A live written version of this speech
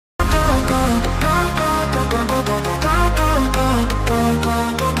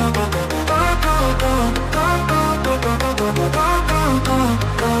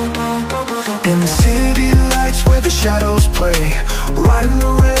play. Riding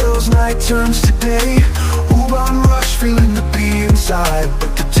the rails, night turns to day. Urban rush, feeling the beat inside.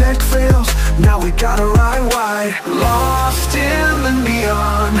 But the tech fails, now we gotta ride wide. Lost in the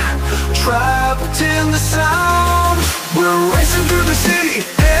neon, trapped in the sound. We're racing through the city,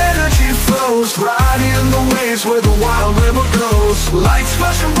 energy flows. Riding the waves where the wild river goes. Lights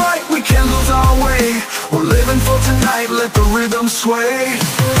flashing bright, we can't lose our way. We're living for tonight, let the rhythm sway.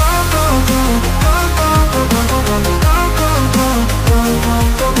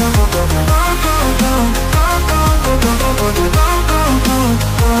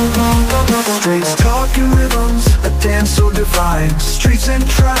 Streets talking rhythms, a dance so divine. Streets and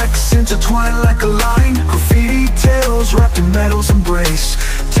tracks intertwine like a line. Graffiti tales wrapped in metal's embrace.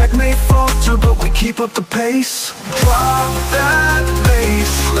 Tech may falter but we keep up the pace. Drop that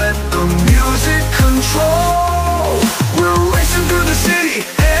bass, let the music control. We're racing through the city,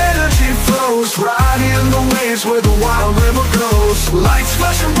 energy flows. Riding the waves where the wild river goes. Lights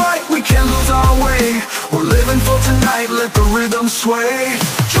flashing bright, we can't lose our way. We're living for tonight, let the rhythm sway.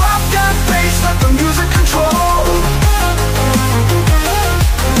 Drop that bass, let the music control.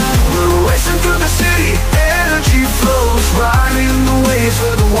 We're racing through the city, energy flows. Riding the waves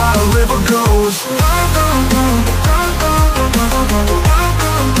where the wild river goes.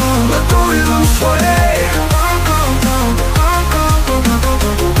 Let the rhythm sway.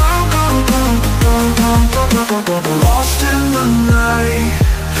 Lost in the night,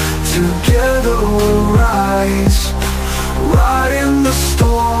 together we'll rise. Riding the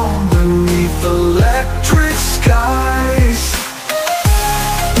storm beneath electric skies.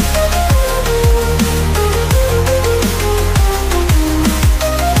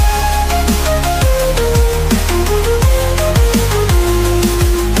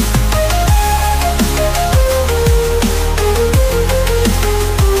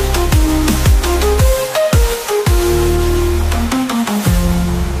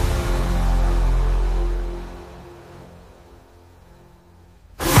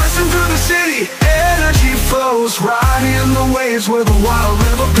 Energy flows, riding the waves where the wild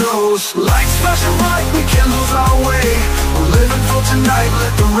river goes. Lights flashing bright, we can't lose our way. We're living for tonight,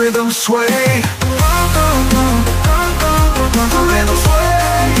 let the rhythm sway. The rhythm sway.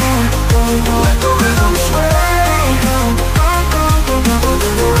 Let the rhythm sway.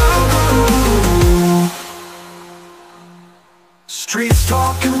 Streets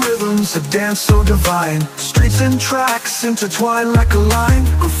talking rhythms, a dance so divine. Streets and tracks intertwine like a line.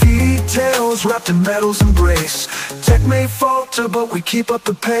 Graffiti tales wrapped in metal's embrace. Tech may falter but we keep up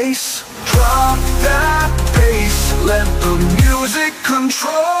the pace. Drop that bass, let the music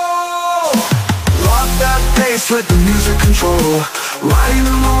control. Lock that bass, let the music control. Riding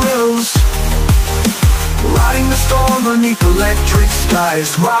on the rails, riding the storm beneath electric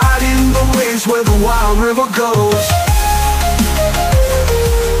skies. Riding the waves where the wild river goes.